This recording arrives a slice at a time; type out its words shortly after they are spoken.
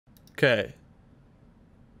Okay.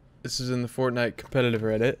 This is in the Fortnite competitive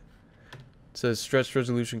Reddit. It says stretched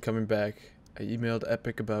resolution coming back. I emailed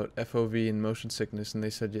Epic about FOV and motion sickness, and they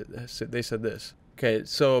said this. Okay,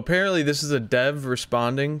 so apparently this is a dev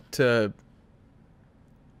responding to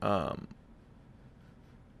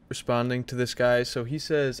this guy. So he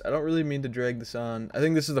says, I don't really mean to drag this on. I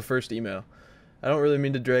think this is the first email. I don't really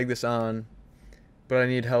mean to drag this on, but I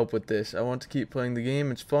need help with this. I want to keep playing the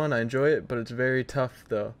game. It's fun. I enjoy it, but it's very tough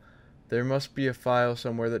though. There must be a file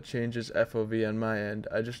somewhere that changes FOV on my end.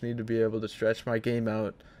 I just need to be able to stretch my game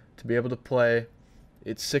out to be able to play.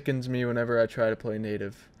 It sickens me whenever I try to play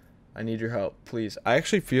native. I need your help, please. I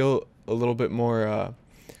actually feel a little bit more,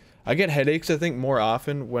 I get headaches, I think, more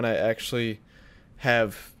often when I actually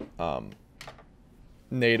have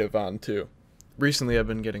native on too. Recently I've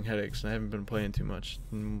been getting headaches and I haven't been playing too much.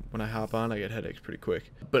 And when I hop on, I get headaches pretty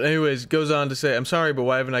quick. But anyways, goes on to say, I'm sorry, but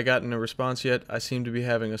why haven't I gotten a response yet? I seem to be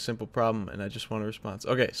having a simple problem and I just want a response.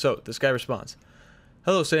 Okay, so this guy responds.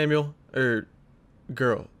 Hello, Samuel, or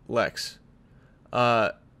girl, Lex.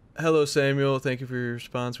 Hello, Samuel. Thank you for your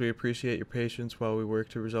response. We appreciate your patience while we work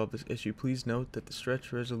to resolve this issue. Please note that the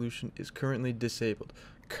stretch resolution is currently disabled.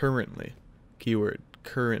 Currently. Keyword,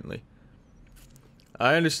 currently.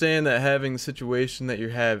 I understand that having the situation that you're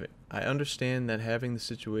having. I understand that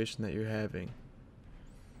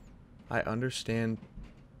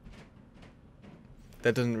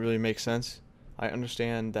doesn't really make sense. I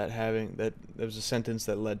understand that there was a sentence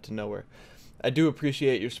that led to nowhere. I do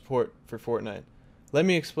appreciate your support for Fortnite. Let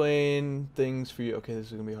me explain things for you. Okay, this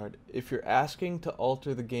is going to be hard. If you're asking to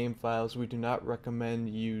alter the game files, we do not recommend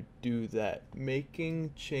you do that.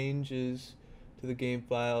 Making changes to the game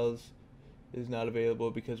files is not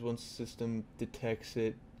available because once the system detects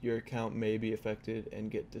it, your account may be affected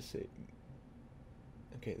and get disabled.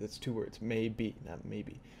 Okay, that's two words. May be, not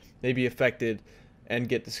maybe. May be affected and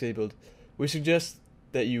get disabled. We suggest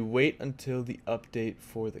that you wait until the update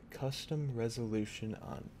for the custom resolution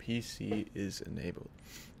on PC is enabled.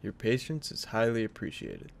 Your patience is highly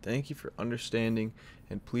appreciated. Thank you for understanding,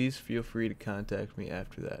 and please feel free to contact me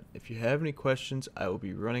after that. If you have any questions, I will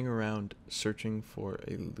be running around searching for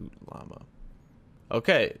a loot llama.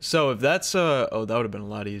 Okay, so if that's oh, that would have been a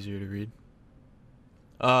lot easier to read.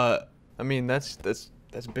 I mean, that's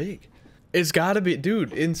big. It's gotta be,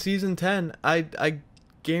 dude, in season 10, I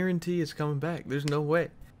guarantee it's coming back. There's no way.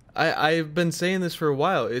 I've been saying this for a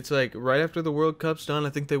while. It's like right after the World Cup's done, I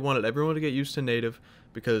think they wanted everyone to get used to native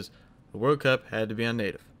because the World Cup had to be on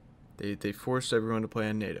native. They forced everyone to play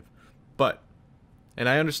on native. But, and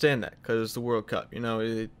I understand that because it's the World Cup, you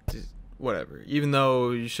know, whatever. Even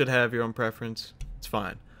though you should have your own preference, it's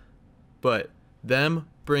fine. But them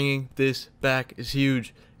bringing this back is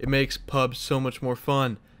huge. It makes pubs so much more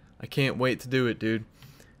fun. I can't wait to do it, dude.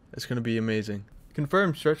 It's going to be amazing.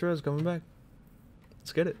 Confirmed, stretch res coming back.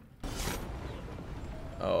 Let's get it.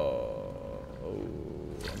 Oh,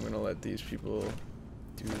 I'm going to let these people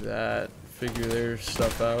do that. Figure their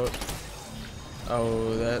stuff out.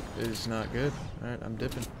 Oh, that is not good. Alright, I'm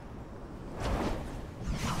dipping.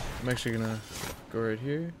 I'm actually going to go right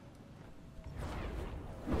here.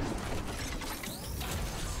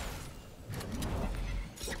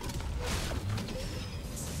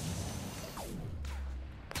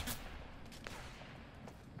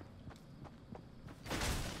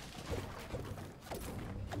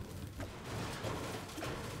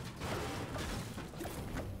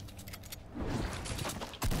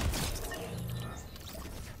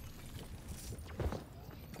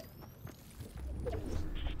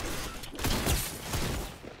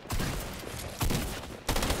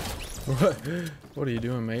 What are you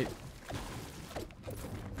doing, mate?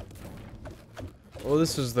 Well,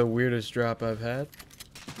 this is the weirdest drop I've had.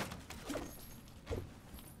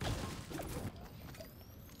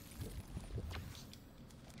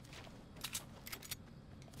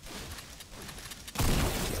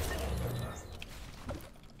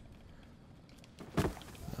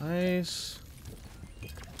 Nice.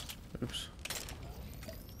 Oops.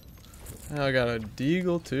 Now I got a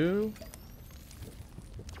deagle too.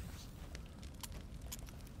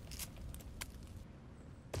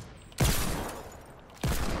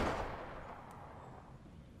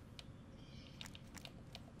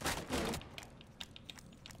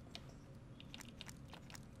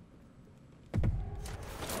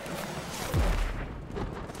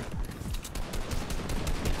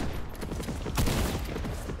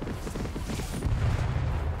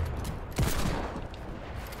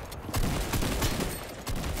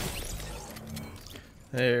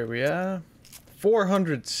 There we are.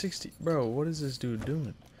 460. Bro, what is this dude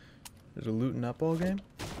doing? Is it a looting up all game?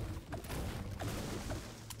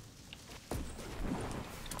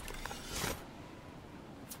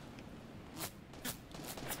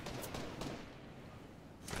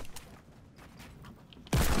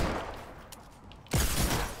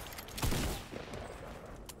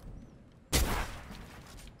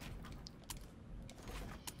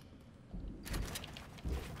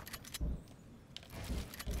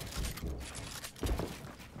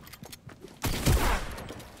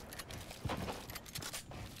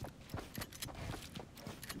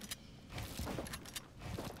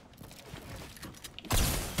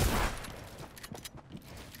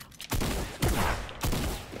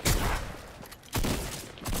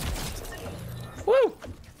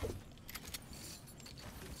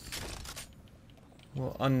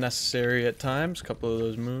 unnecessary at times, a couple of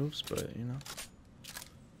those moves, but you know,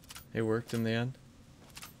 it worked in the end.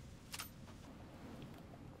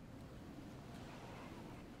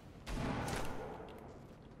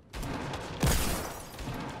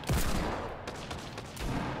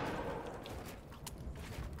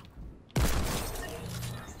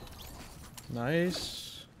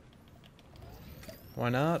 Nice. Why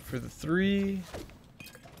not for the 3?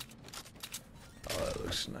 Oh, that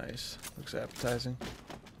looks nice. Looks appetizing.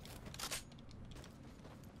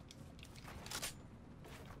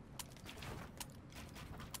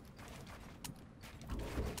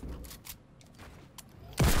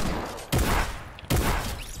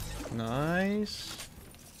 Nice.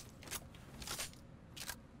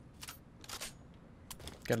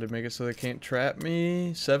 Gotta make it so they can't trap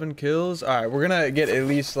me. 7 kills. Alright, we're gonna get at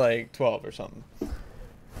least like 12 or something. Oh,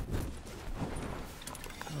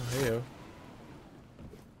 heyo.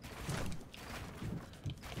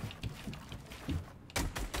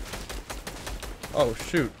 Oh,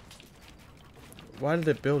 shoot. Why did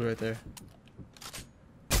it build right there?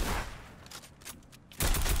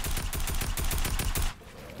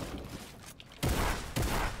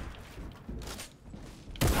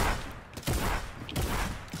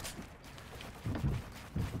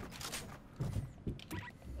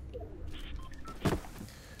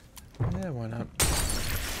 Yeah, why not?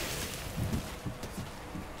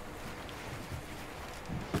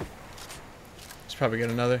 Let's probably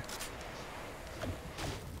get another.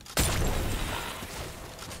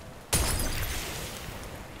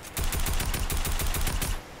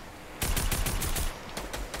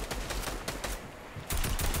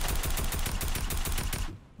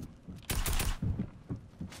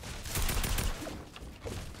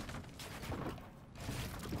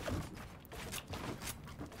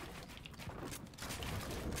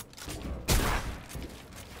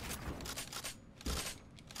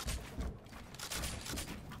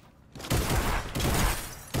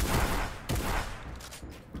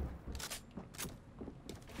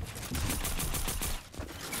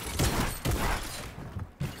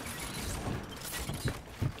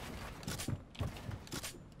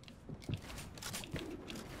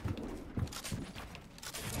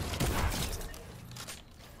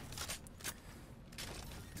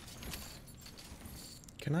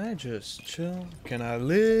 Can I just chill? Can I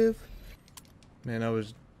live? Man, I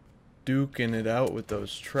was duking it out with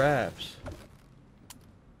those traps.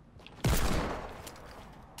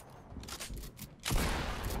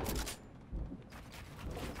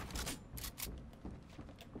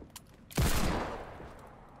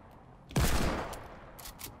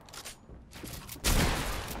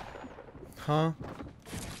 Huh?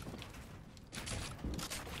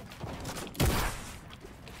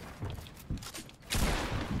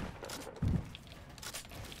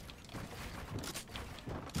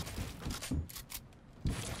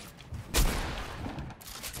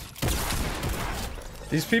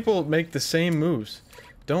 These people make the same moves.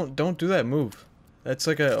 Don't do that move. That's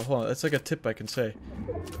like a hold on, that's like a tip I can say.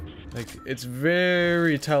 Like it's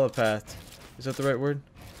very telepath. Is that the right word?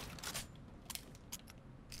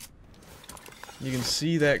 You can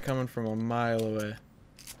see that coming from a mile away.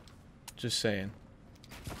 Just saying.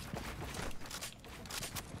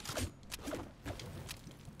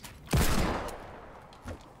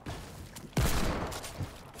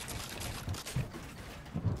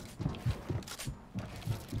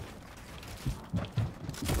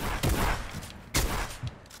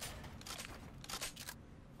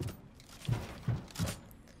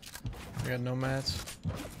 I got no mats.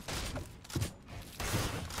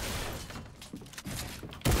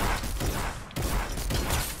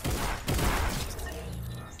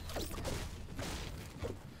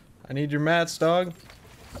 I need your mats, dog.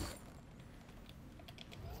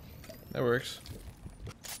 That works.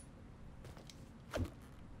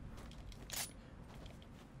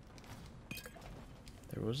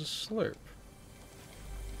 There was a slurp.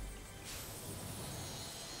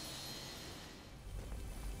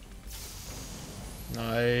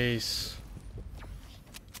 Nice.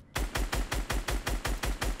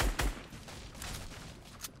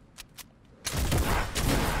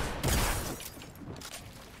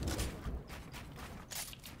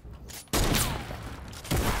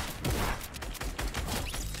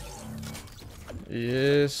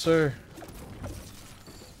 Yes, sir.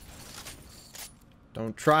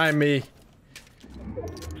 Don't try me.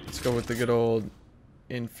 Let's go with the good old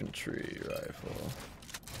infantry rifle.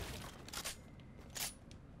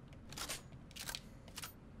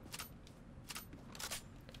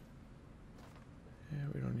 Yeah,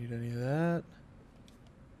 we don't need any of that.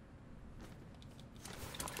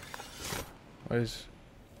 Why is...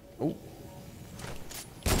 Oh.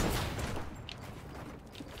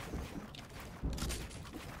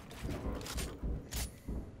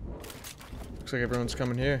 Looks like everyone's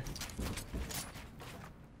coming here.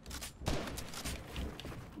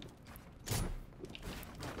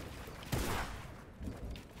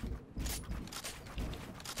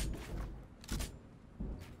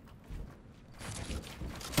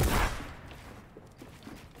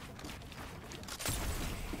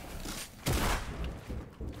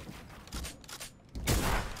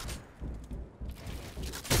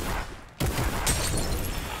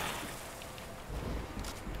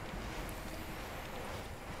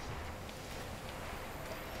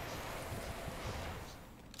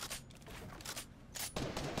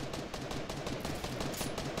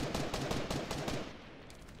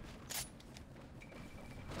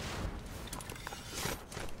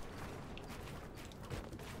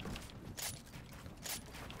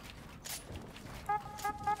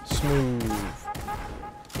 Smooth.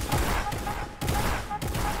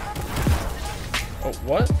 Oh,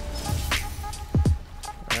 what?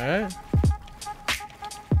 Alright.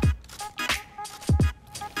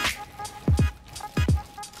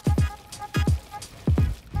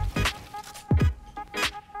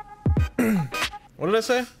 What did I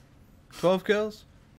say? 12 kills?